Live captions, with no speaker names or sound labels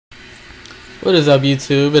What is up,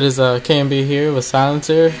 YouTube? It is KMB here with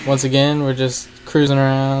Silencer. Once again, we're just cruising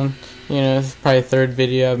around. You know, it's probably the third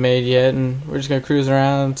video I've made yet, and we're just gonna cruise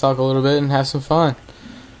around, talk a little bit, and have some fun.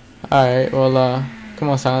 Alright, well, come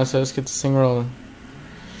on, Silencer, let's get this thing rolling.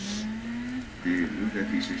 Dude, move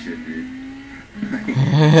that piece of shit, dude. What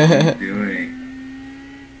are you doing?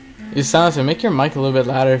 You Silencer, make your mic a little bit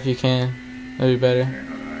louder if you can. That'd be better. Here,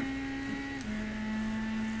 hold on.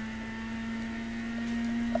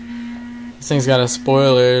 This thing's got a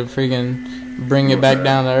spoiler, freaking bring it back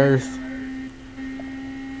down to earth.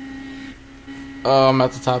 Oh, I'm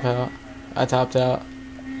about to top out. I topped out.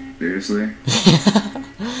 Seriously?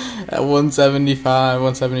 At 175,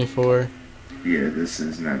 174. Yeah, this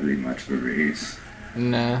is not really much of a race.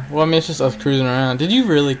 Nah. Well, I mean, it's just us cruising around. Did you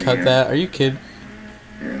really cut Yeah. that? Are you kidding?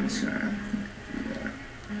 Yeah, I'm just gonna do that.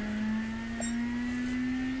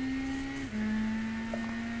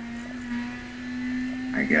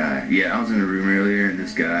 Yeah, I was in a room earlier, and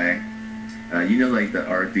this guy, you know, like the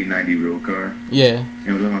R390 road car? Yeah.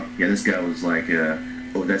 Yeah, this guy was like,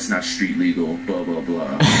 oh, that's not street legal, blah, blah,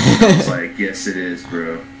 blah. I was like, yes, it is,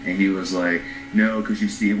 bro. And he was like, no, because you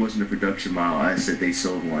see, it wasn't a production model. I said, they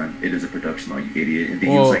sold one. It is a production model, you idiot. And then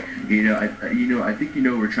he was like, I think you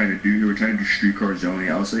know what we're trying to do. We're trying to do streetcars only.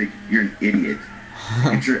 I was like, you're an idiot.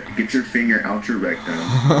 Get your finger out your rectum.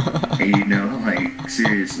 And you know, like,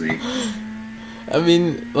 seriously. I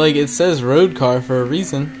mean, like, it says road car for a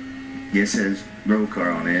reason. Yeah, it says road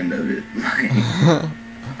car on the end of it. Like, I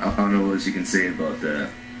don't know what else you can say about that.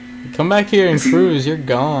 Come back here and cruise. You're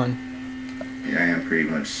gone. Yeah, I pretty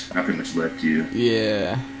much left you.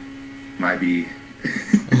 Yeah. Might be.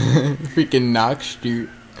 Freaking Knox Street.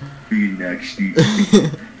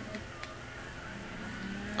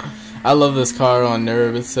 I love this car on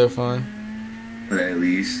Nerve. It's so fun. But at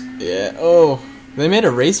least. Yeah. Oh, they made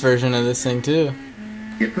a race version of this thing too.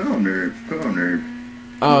 Yeah, put on Nerve. Put on Nerve.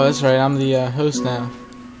 Oh, that's right. I'm the host now.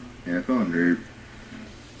 Yeah, put on Nerve.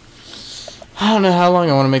 I don't know how long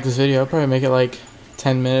I want to make this video. I'll probably make it like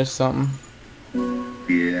 10 minutes something.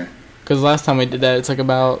 Yeah. Because last time we did that, it took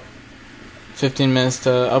about 15 minutes to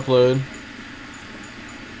upload.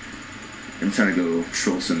 I'm trying to go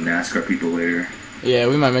troll some NASCAR people later. Yeah,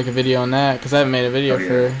 we might make a video on that, because I haven't made a video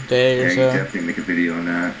for a day or so. Yeah, you definitely make a video on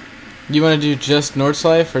that. Do you want to do just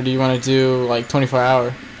Nordschleife, or do you want to do, like,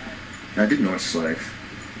 24-hour? I did Nordschleife.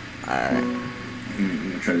 Alright. I'm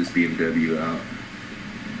going to try this BMW out.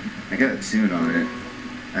 I got a tune on it.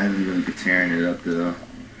 I haven't really been tearing it up, though.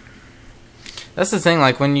 That's the thing,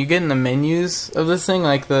 like, when you get in the menus of this thing,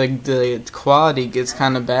 like, the quality gets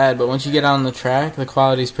kind of bad, but once you get out on the track, the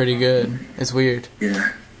quality's pretty good. It's weird.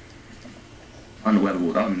 Yeah. I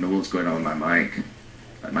don't know what's going on with my mic.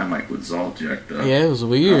 Like, my mic was all jacked up. Yeah, it was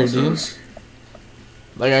weird, dude.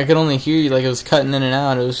 Like, I could only hear you, like, it was cutting in and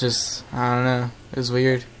out. It was just, I don't know. It was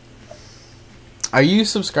weird. Are you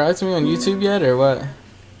subscribed to me on YouTube yet, or what?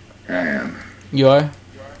 I am. You are?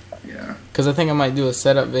 Yeah. Because I think I might do a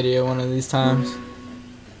setup video one of these times.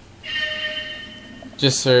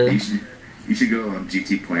 Just for... You should go on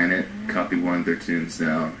GT Planet, copy one of their tunes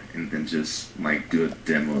down, and then just, like, do a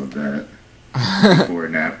demo of that. Before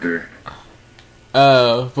and after.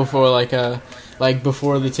 Oh, before like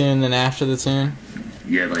before the tune, then after the tune?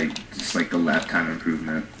 Yeah, like, just like the lap time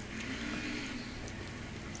improvement.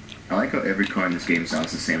 I like how every car in this game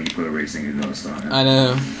sounds the same when you put a racing exhaust on it. I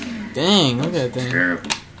know. Dang, look at that thing. Terrible.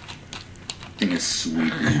 That thing is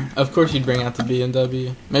sweet, dude. Of course you'd bring out the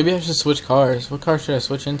BMW. Maybe I should switch cars. What car should I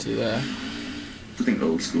switch into, though? I think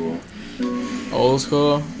old school. Old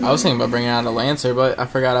school? I was thinking about bringing out a Lancer, but I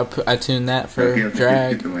forgot I tuned that for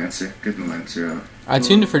drag. Get the Lancer. Get the Lancer out. I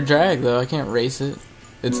tuned it for drag, though. I can't race it.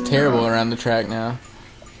 It's terrible around the track now.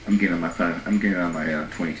 I'm getting on my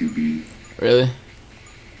 22B. Really?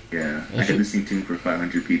 Yeah. I got this thing tuned for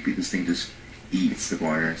 500 pp. This thing just eats the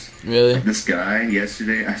corners. Really? Like this guy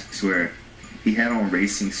yesterday, I swear, he had on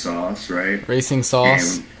racing sauce, right? Racing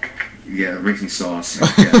sauce? And, yeah, racing sauce.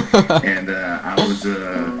 Yeah. And I was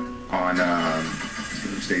on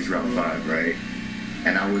Stage Route 5, right?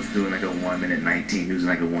 And I was doing like a 1 minute 19. He was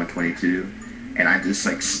like a 1:22. And I just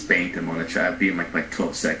like spanked him on the track, beat him like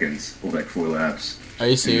 12 seconds over like 4 laps. Are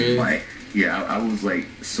you serious? Like, yeah, I was like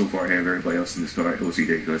so far ahead of everybody else in this car. It was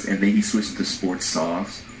ridiculous. And then he switched to sports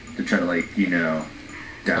sauce to try to, like, you know,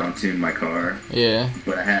 down tune my car. Yeah.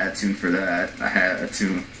 But I had a tune for that. I had a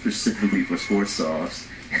tune specifically for sports sauce.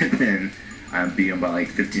 And then I beat him by like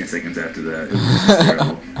 15 seconds after that. It was just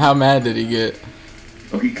terrible. How mad did he get?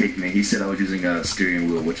 Oh, he kicked me. He said I was using a steering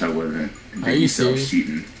wheel, which I wasn't. And Are you serious?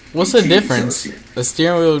 Cheating. What's the difference? The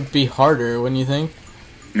steering wheel would be harder, wouldn't you think?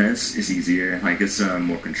 No, it's easier. Like, it's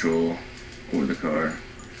more control over the car.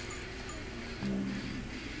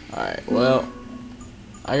 Alright, well,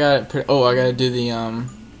 I got it. I gotta do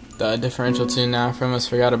the differential tune now. I almost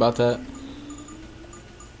forgot about that.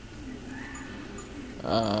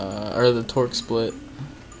 Or the torque split.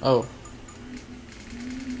 Oh.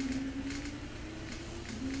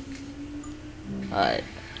 Alright.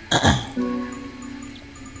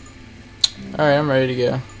 Alright, I'm ready to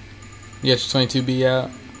go. You got your 22B out?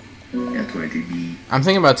 Yeah, 22B. I'm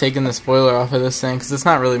thinking about taking the spoiler off of this thing, because it's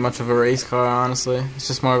not really much of a race car, honestly. It's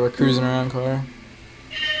just more of a cruising around car.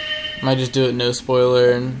 Might just do it no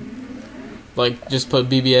spoiler and, like, just put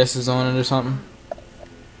BBS's on it or something.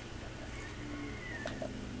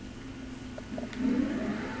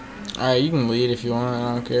 Alright, you can lead if you want,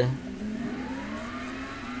 I don't care.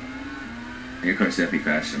 Your car's definitely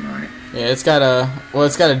faster than mine. Yeah, it's got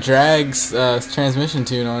a drag transmission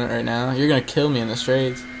tune on it right now. You're gonna kill me in the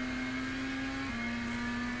straights.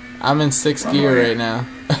 I'm in 6th gear right now.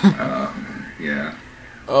 Yeah.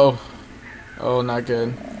 Oh, not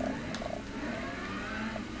good.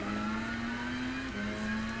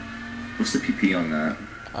 What's the PP on that?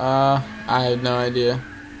 I have no idea.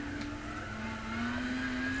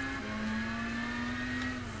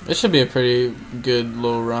 It should be a pretty good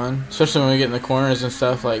little run, especially when we get in the corners and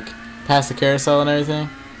stuff, like past the carousel and everything.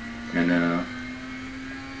 I know.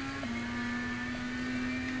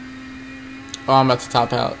 Oh, I'm about to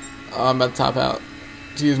top out.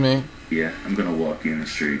 Excuse me. Yeah, I'm gonna walk you in the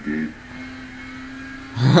straight, dude.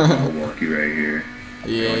 I'll walk you right here.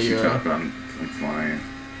 Yeah, once you you top are. out, I'm flying.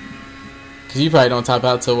 Cause you probably don't top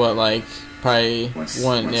out till what, like probably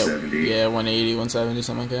 170. Yeah, 180, 170,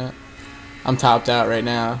 something like that. I'm topped out right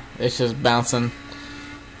now. It's just bouncing.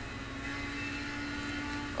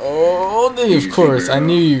 Oh, dude, of course. I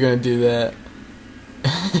knew you were gonna do that.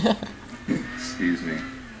 Excuse me.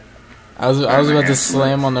 I was about to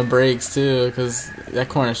slam on the brakes too, because that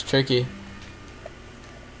corner's tricky.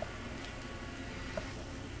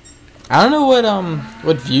 I don't know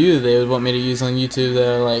what view they would want me to use on YouTube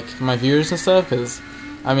though, like my viewers and stuff, because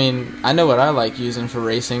I mean, I know what I like using for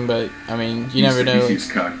racing, but I mean, you never know.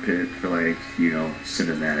 Use cockpit for like,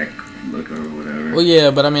 cinematic look or whatever. Well,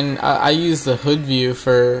 yeah, but I mean, I use the hood view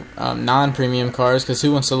for non-premium cars, because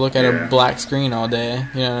who wants to look at a black screen all day?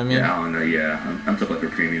 You know what I mean? Yeah, I don't know. Yeah, I'm talking about the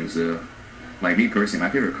premiums though. Like me personally,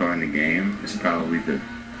 my favorite car in the game is probably the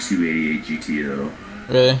 288 GTO.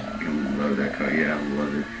 Really? I love that car. Yeah, I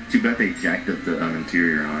love it. Too bad they jacked up the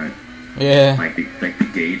interior on it. Yeah. Like the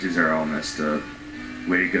gauges are all messed up.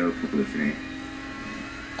 Way to go, publicity.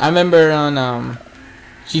 I remember on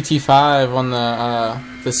GT5 on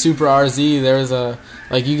the Super RZ, there was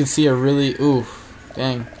you can see a really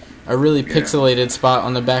pixelated spot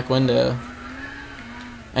on the back window,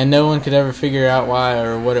 and no one could ever figure out why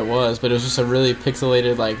or what it was, but it was just a really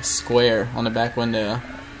pixelated like square on the back window.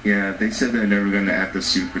 Yeah, they said they're never going to add the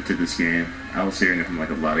Super to this game. I was hearing it from like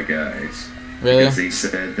a lot of guys. Really? Because they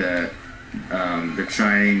said that they're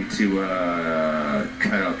trying to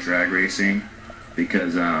cut out drag racing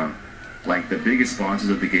because like the biggest sponsors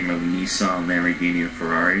of the game are Nissan, Lamborghini, and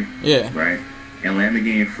Ferrari. Yeah. Right? And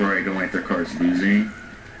Lamborghini and Ferrari don't like their cars losing.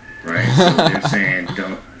 Right? So they're saying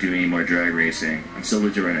don't do any more drag racing. I'm so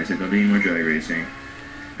legit right now. I said don't do any more drag racing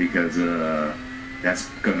because that's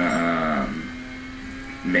gonna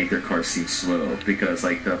make their cars seem slow. Because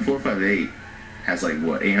like the 458 has like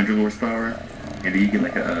what 800 horsepower, and then you get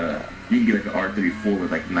like a an R34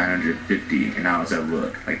 with like 950, and how does that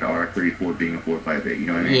look? Like the R34 being a 458, you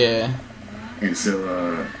know what I mean? Yeah. And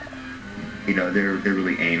so they're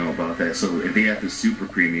really anal about that. So if they have the Super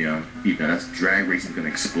Premium, that's drag racing's gonna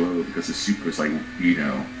explode because the Super's like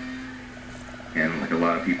and like a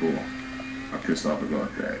lot of people are pissed off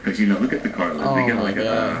about that because look at the car. Look, they got like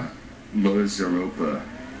a Lotus Europa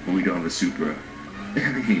when we don't have a Supra.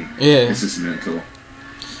 I mean, yeah, this is mental.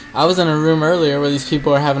 I was in a room earlier where these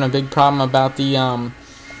people are having a big problem about the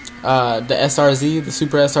SRZ, the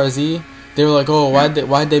Super SRZ. They were like, "Oh,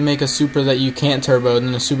 why'd they make a Supra that you can't turbo and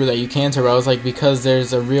then a Supra that you can turbo?" I was like, "Because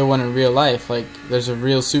there's a real one in real life. Like, there's a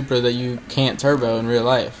real Supra that you can't turbo in real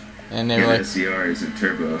life." And they were like, "SCR isn't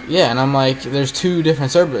turbo." Yeah, and I'm like, "There's two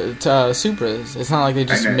different Supras. It's not like they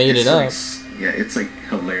just made it up." Yeah, it's like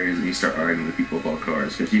hilarious when you start arguing with people about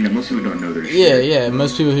cars because most people don't know their shit. Yeah,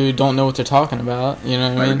 most people who don't know what they're talking about. You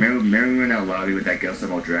know what I mean? Remember we went out lobby with that guy talking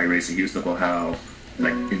about drag racing. He was talking about how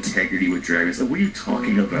like integrity with drag racing. Like, what are you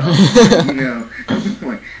talking about?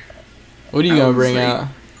 Like, what are you gonna bring out?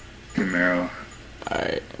 Camaro.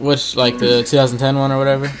 Alright, which like the 2010 one or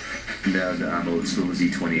whatever? No, the old school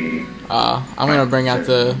Z28. I'm gonna bring out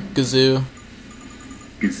the Gazoo.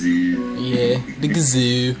 Gazoo. Yeah, the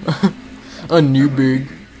Gazoo. A Newberg.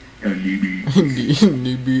 A Newberg.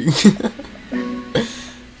 Newberg.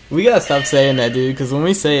 We gotta stop saying that, dude, because when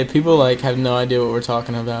we say it, people, like, have no idea what we're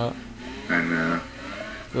talking about. I know.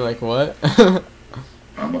 They're like, what?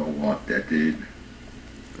 I'm gonna walk that dude.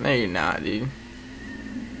 No, you're not, dude.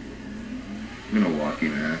 I'm gonna walk you,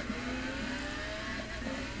 man.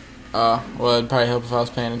 Oh, well, it'd probably help if I was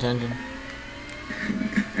paying attention.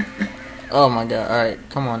 Oh my god, alright,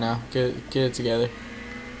 come on now. Get it together.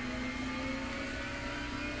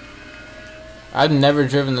 I've never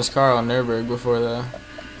driven this car on Nürburgring before, though.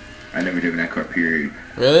 I never driven that car, period.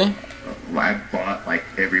 Really? I bought, like,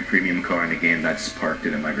 every premium car in the game. I just parked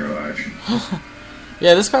it in my garage.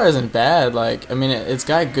 Yeah, this car isn't bad. Like, I mean, it's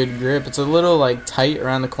got good grip. It's a little, like, tight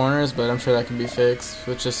around the corners, but I'm sure that can be fixed.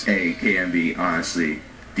 With just... Hey, KMB, honestly,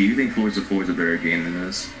 do you think Forza 4 is a better game than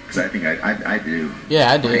this? Because I think I do. Yeah,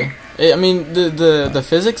 I do. Like, I mean, the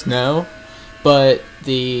physics, no. But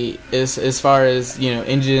as far as, you know,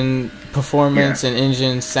 engine performance and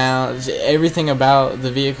engine sound, everything about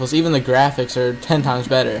the vehicles, even the graphics are 10 times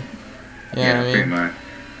better. You know what I mean? Pretty much.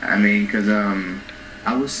 I mean, because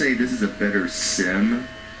I would say this is a better sim,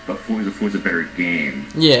 but Forza 4 is a better game.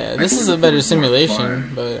 Yeah, like, this is Forza a better 4 is more simulation,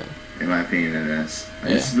 fun, but... in my opinion, than this.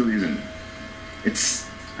 Like, this really isn't...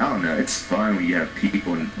 It's... I don't know, it's fun when you have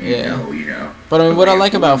people and you know. But I mean, what I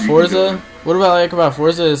like, like about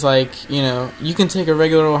Forza, is, like, you know, you can take a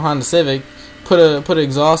regular old Honda Civic, put an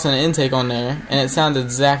exhaust and an intake on there, and it sounds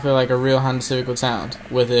exactly like a real Honda Civic would sound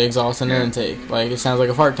with the exhaust and an intake. Like, it sounds like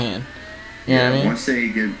a fart can. You know what I mean? Once they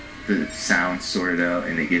get the sound sorted out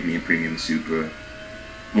and they give me a premium Supra,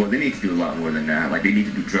 well, they need to do a lot more than that. Like, they need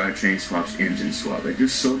to do drivetrain swaps, engine swap. They're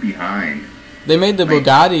just so behind. They made the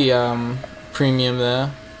Bugatti premium, though.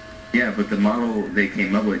 Yeah, but the model they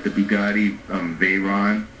came up with, the Bugatti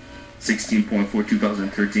Veyron 16.4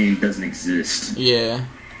 2013, doesn't exist. Yeah.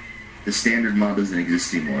 The standard model doesn't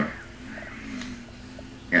exist anymore.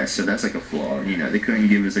 Yeah, so that's like a flaw. You know, they couldn't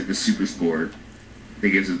give us like the Super Sport. They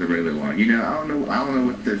gave us the regular one. You know, I don't know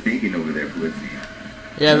what they're thinking over there with me.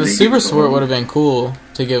 Yeah, the Super Sport would have been cool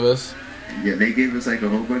to give us. Yeah, they gave us like a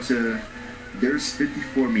whole bunch of... There's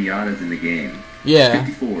 54 Miatas in the game. Yeah.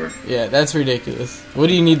 54. Yeah, that's ridiculous. What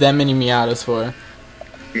do you need that many Miatas for?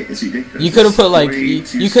 It's ridiculous. You could have put like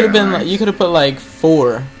you could have put like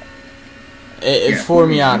four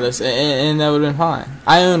Miatas, and that would have been fine.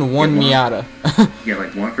 I own one Miata. Yeah,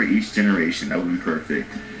 like one for each generation. That would be perfect.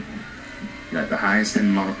 Like the highest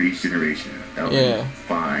end model for each generation. That would be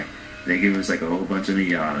fine. They give us like a whole bunch of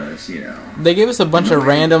Miatas, you know. They gave us a bunch of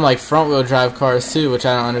random like front wheel drive cars too, which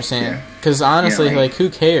I don't understand. Because honestly, like who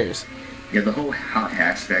cares? Yeah, the whole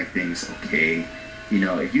hatchback thing's okay. You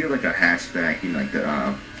know, if you have like a hatchback, you know, like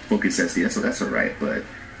the Focus ST, that's alright. But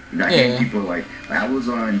you know, I hear people like I was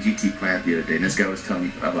on GT Plant the other day, and this guy was telling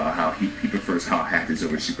me about how he prefers hot hatches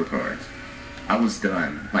over supercars. I was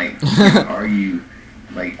done. Like, are you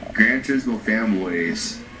like Gran Turismo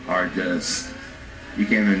fanboys are just you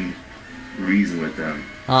can't even reason with them.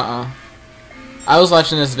 I was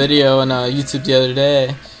watching this video on YouTube the other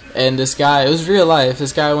day, and this guy, it was real life.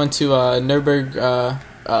 This guy went to Nürburgring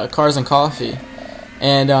Cars and Coffee,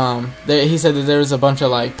 and he said that there was a bunch of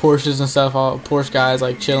like Porsches and stuff, all Porsche guys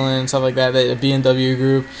like chilling and stuff like that. The BMW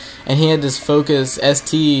group, and he had this Focus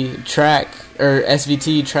ST track or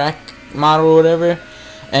SVT track model or whatever.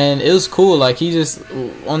 And it was cool. Like he just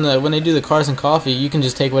when they do the Cars and Coffee, you can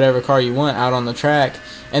just take whatever car you want out on the track.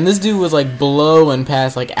 And this dude was like blowing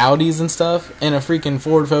past like Audis and stuff in a freaking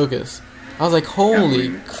Ford Focus. I was like,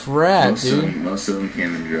 holy crap, dude! Most of them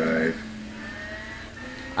can't even drive.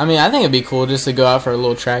 I mean, I think it'd be cool just to go out for a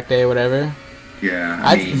little track day, or whatever. Yeah,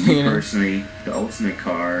 I mean, me personally, the ultimate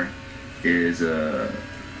car is an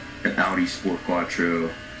Audi Sport Quattro.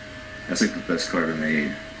 That's like the best car ever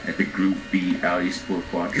made. At the Group B Audi Sport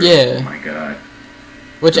Quattro. Yeah. Oh my god.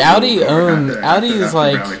 Which Audi owns.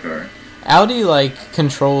 Audi like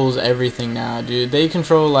controls everything now, dude. They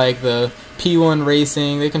control like the P1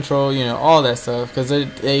 racing. They control, you know, all that stuff because they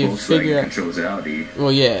figure out. Controls Audi.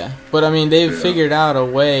 Well, yeah, but I mean they've figured out a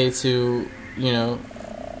way to, you know,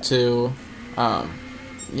 tune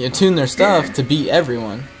their stuff to beat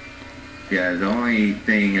everyone. Yeah, the only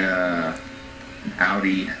thing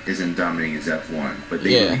Audi isn't dominating is F1, but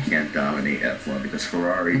they really can't dominate F1 because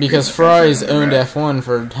Ferrari's owned F1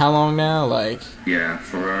 for how long now? Like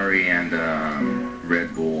Ferrari and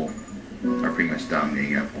Red Bull are pretty much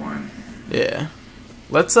dominating F1. Yeah,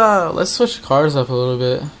 let's switch cars up a little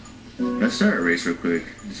bit. Let's start a race real quick.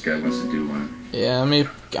 This guy wants to do one. Yeah, I'm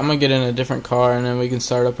gonna get in a different car and then we can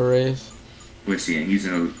start up a race. What's he in? He's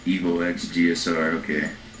in an Evo X GSR. Okay,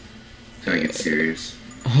 trying to get serious.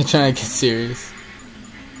 Trying to get serious.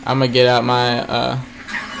 I'm gonna get out my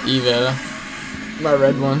Evo, my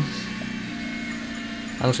red one.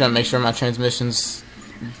 I'm just gonna make sure my transmission's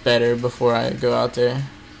better before I go out there.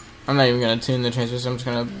 I'm not even gonna tune the transmission. I'm just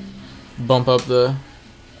gonna bump up the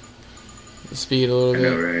speed a little bit.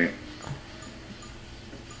 I know, right?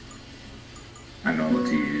 I know what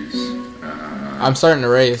to use. I'm starting to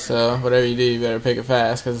race, so whatever you do, you better pick it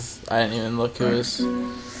fast, because I didn't even look who was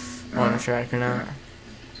on the track or not.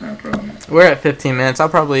 No problem. We're at 15 minutes. I'll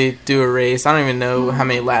probably do a race. I don't even know how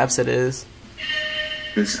many laps it is.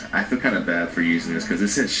 I feel kind of bad for using this because it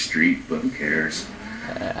says street, but who cares?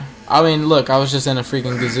 I mean, look, I was just in a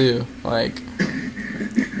freaking Gazoo. Like,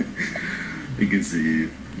 The Gazoo.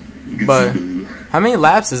 but how many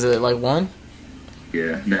laps is it? Like one?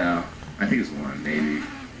 Yeah, no. I think it's one, maybe.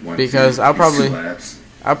 One, Because two. I'll It's probably 2 laps.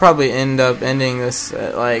 I'll probably end up ending this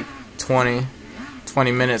at like 20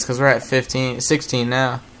 minutes, because we're at 16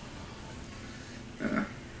 now.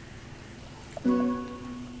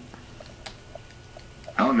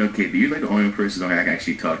 I don't know, KB. You're like the only person I can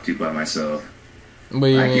actually talk to by myself. What do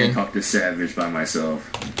you I mean? can't talk to Savage by myself.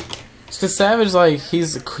 It's because Savage, like,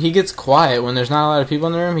 he gets quiet when there's not a lot of people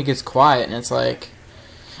in the room. He gets quiet, and it's like,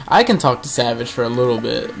 I can talk to Savage for a little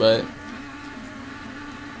bit, but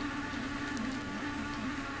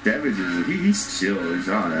Savage he's chill. He's,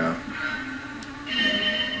 I don't know.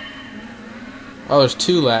 oh, there's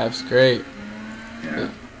 2 laps. Great. Yeah.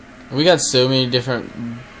 We got so many different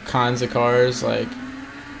kinds of cars. Like,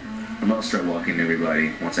 I'm gonna start walking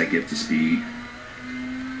everybody once I get to speed.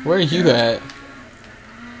 where are you at?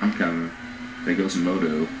 I'm coming. There goes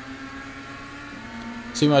Moto.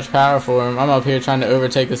 Too much power for him. I'm up here trying to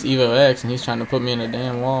overtake this Evo X, and he's trying to put me in a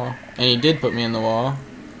damn wall. And he did put me in the wall.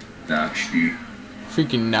 Nah, shoot.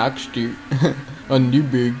 Freaking knocked you on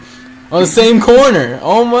Newbig. On the same corner.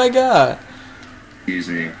 Oh my god. Excuse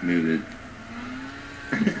me. Move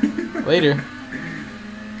it. Later.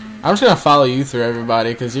 I'm just gonna follow you through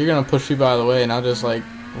everybody, because you're gonna push people out of the way, and I'll just like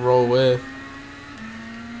roll with.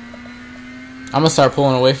 I'm gonna start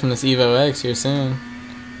pulling away from this Evo X here soon.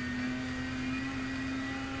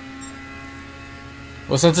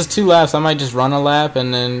 Well, since it's 2 laps, I might just run a lap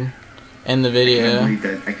and then end the video.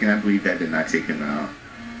 I cannot believe that did not take him out.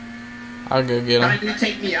 I'll go get Trying him. to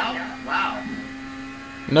take me out? Wow.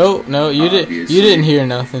 No, you Obviously. you didn't hear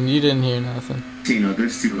nothing. You didn't hear nothing. Tino,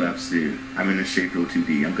 there's 2 laps, dude. I'm in a shape roll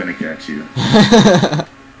 2D. I'm gonna catch you.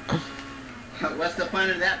 What's the fun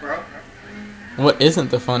of that, bro? What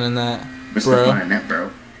isn't the fun in that, What's bro? the fun in that,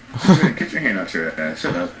 bro? Get your hand out your ass.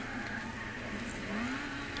 Shut up.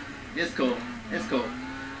 It's cool. It's cool.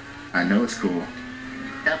 I know it's cool.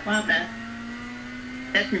 Have fun, man.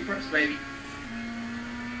 Catch me first, baby.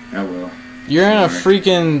 I will. You're in a Sorry.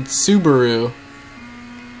 freaking Subaru.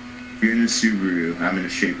 You're in a Subaru. I'm in a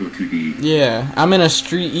shape roll 2D. Yeah, I'm in a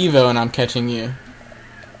Street Evo and I'm catching you.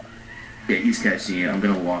 Yeah, he's catching you. I'm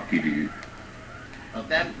gonna walk you, dude.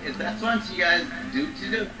 If that's what you guys do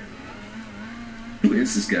to do. Who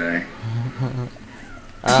is this guy?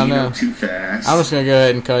 I don't Tino, know. too fast. I'm just gonna go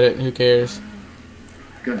ahead and cut it. Who cares?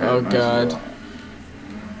 Go ahead, Oh might as god. well.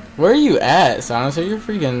 Where are you at, Silencer? You're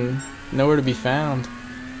freaking nowhere to be found.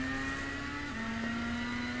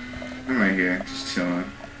 I'm right here, just chilling.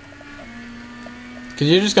 Cause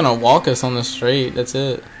you're just gonna walk us on the straight. That's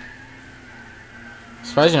it.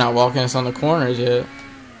 Surprised you're not walking us on the corners yet.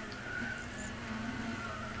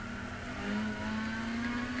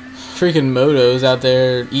 Freaking motos out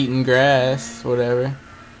there eating grass, whatever.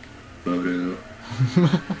 Photo.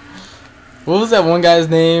 What was that one guy's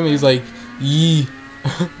name? He was like, yee.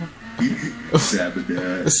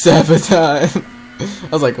 Sabotage. Sabotage. I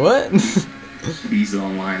was like, what? He's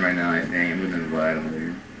online right now, I think. I'm gonna invite him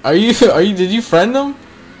later. Are you, did you friend him?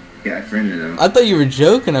 Yeah, I friended him. I thought you were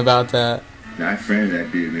joking about that. No, I friended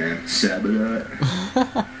that dude, man. Sabotage.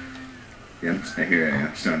 Yeah, here I am.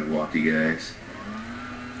 I'm starting to walk you guys.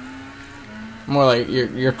 More like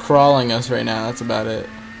you're crawling us right now, that's about it.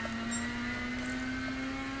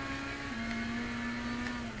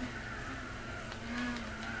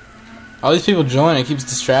 All these people joining, it keeps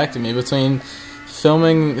distracting me between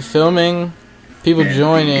filming, people Man,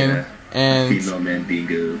 joining, bingo. and Female man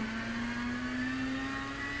bingo.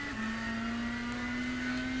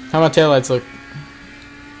 how my taillights look.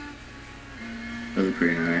 They look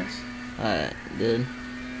pretty nice. Alright, good.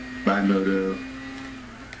 Bye, Moto.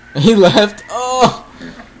 He left. Oh,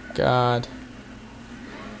 God.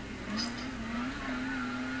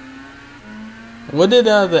 What did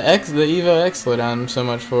the Evo X slow down so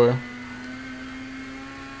much for?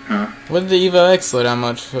 Huh? What did the Evo X slow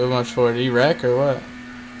down so much for? Did he wreck or what?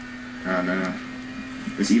 I don't know.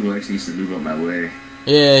 This Evo X needs to move up my way.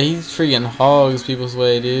 Yeah, he freaking hogs people's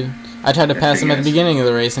way, dude. I tried to pass him at the beginning of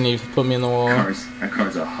the race and he put me in the wall. That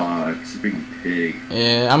car's a hog. freaking pig.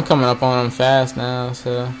 Yeah, I'm coming up on him fast now,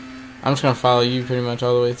 so I'm just gonna follow you pretty much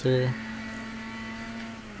all the way through.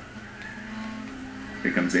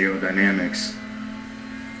 Here comes aerodynamics.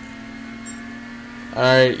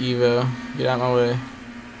 Alright, Evo, get out of my way.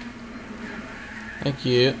 Thank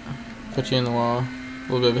you. Put you in the wall.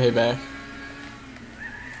 A little bit of payback.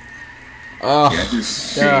 Oh, Yeah, I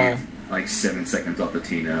just God. shaved like 7 seconds off the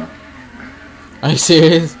Tino. Are you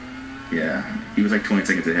serious? Yeah, he was like 20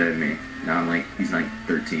 seconds ahead of me. Now he's like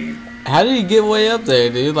 13. How did he get way up there,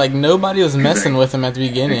 dude? Like, nobody was messing with him at the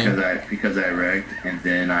beginning. Because I wrecked, and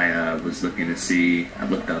then I was looking to see. I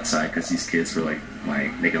looked outside because these kids were like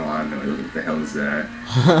making a lot of noise. What the hell is that?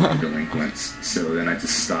 Delinquents. So then I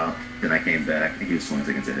just stopped. Then I came back, and he was 20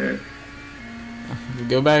 seconds ahead.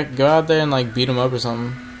 Go out there and like beat him up or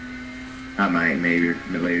something. I might, maybe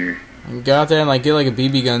later. Go out there and like get like a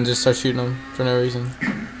BB gun, just start shooting him for no reason.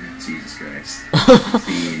 Jesus Christ.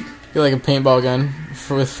 Fiend. Get like a paintball gun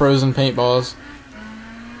with frozen paintballs.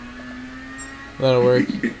 That'll work.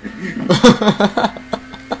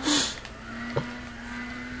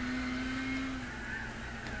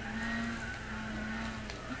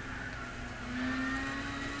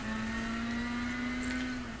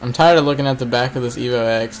 I'm tired of looking at the back of this Evo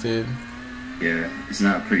X, dude. Yeah, it's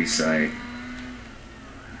not a pretty sight.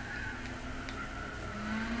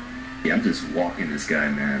 Yeah, I'm just walking this guy,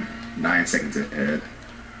 man. 9 seconds ahead.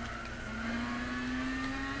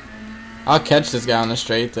 I'll catch this guy on the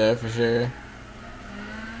straight, though, for sure.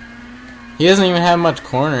 He doesn't even have much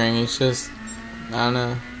cornering. He's just, I don't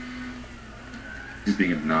know. Just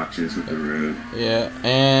being obnoxious with the road. Yeah,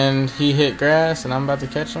 and he hit grass, and I'm about to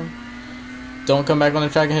catch him. Don't come back on the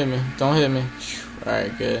track and hit me. Don't hit me.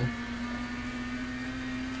 Alright, good.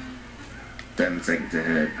 7 seconds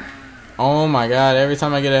ahead. Oh my god, every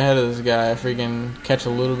time I get ahead of this guy, I freaking catch a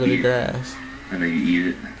little bit of grass. I know you eat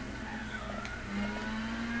it.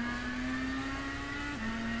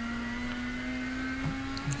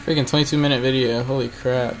 Freaking 22-minute video. Holy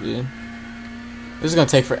crap, dude. This is gonna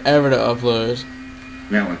take forever to upload.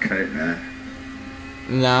 Man, I want to cut it, man.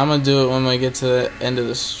 Nah, I'm gonna do it when I get to the end of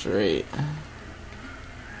the straight.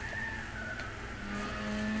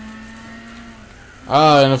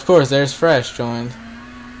 Oh, and of course, there's Fresh joined.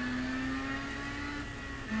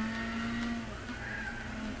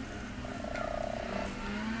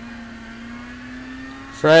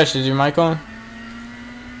 Fresh, is your mic on?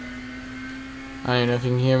 I don't even know if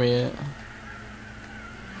you can hear me yet.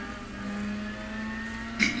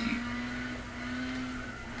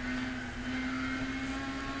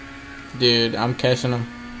 Dude, I'm catching him.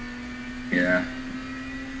 Yeah.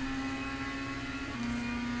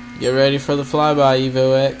 Get ready for the flyby,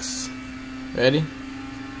 Evo X. Ready?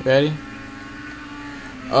 Ready?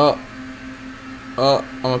 Oh. Oh,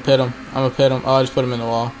 I'm gonna pit him. I'm gonna pit him. Oh, I just put him in the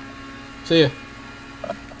wall. See ya.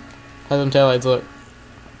 How them taillights look?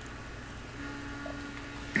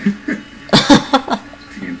 You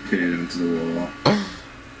pitted him to the wall.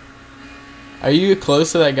 Are you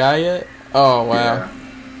close to that guy yet? Oh, wow. Yeah.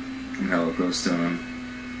 I'm hella close to him.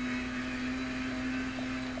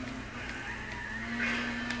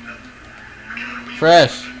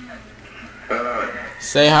 Fresh.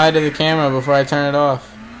 Say hi to the camera before I turn it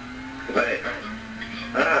off. Wait.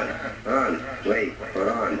 Wait, hold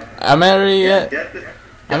on. I'm at it yet.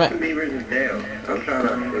 Justin Bieber's in jail. I'm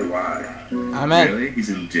trying to see why. I'm at. Really? He's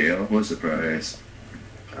in jail? What a surprise.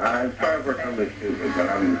 It's probably for something stupid, but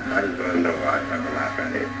I just want to know why I can laugh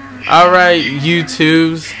at it. Alright,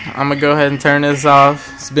 YouTubes. I'm gonna go ahead and turn this off.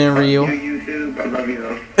 It's been real. Fuck you, YouTube. I love you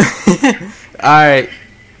though. Alright.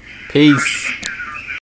 Peace.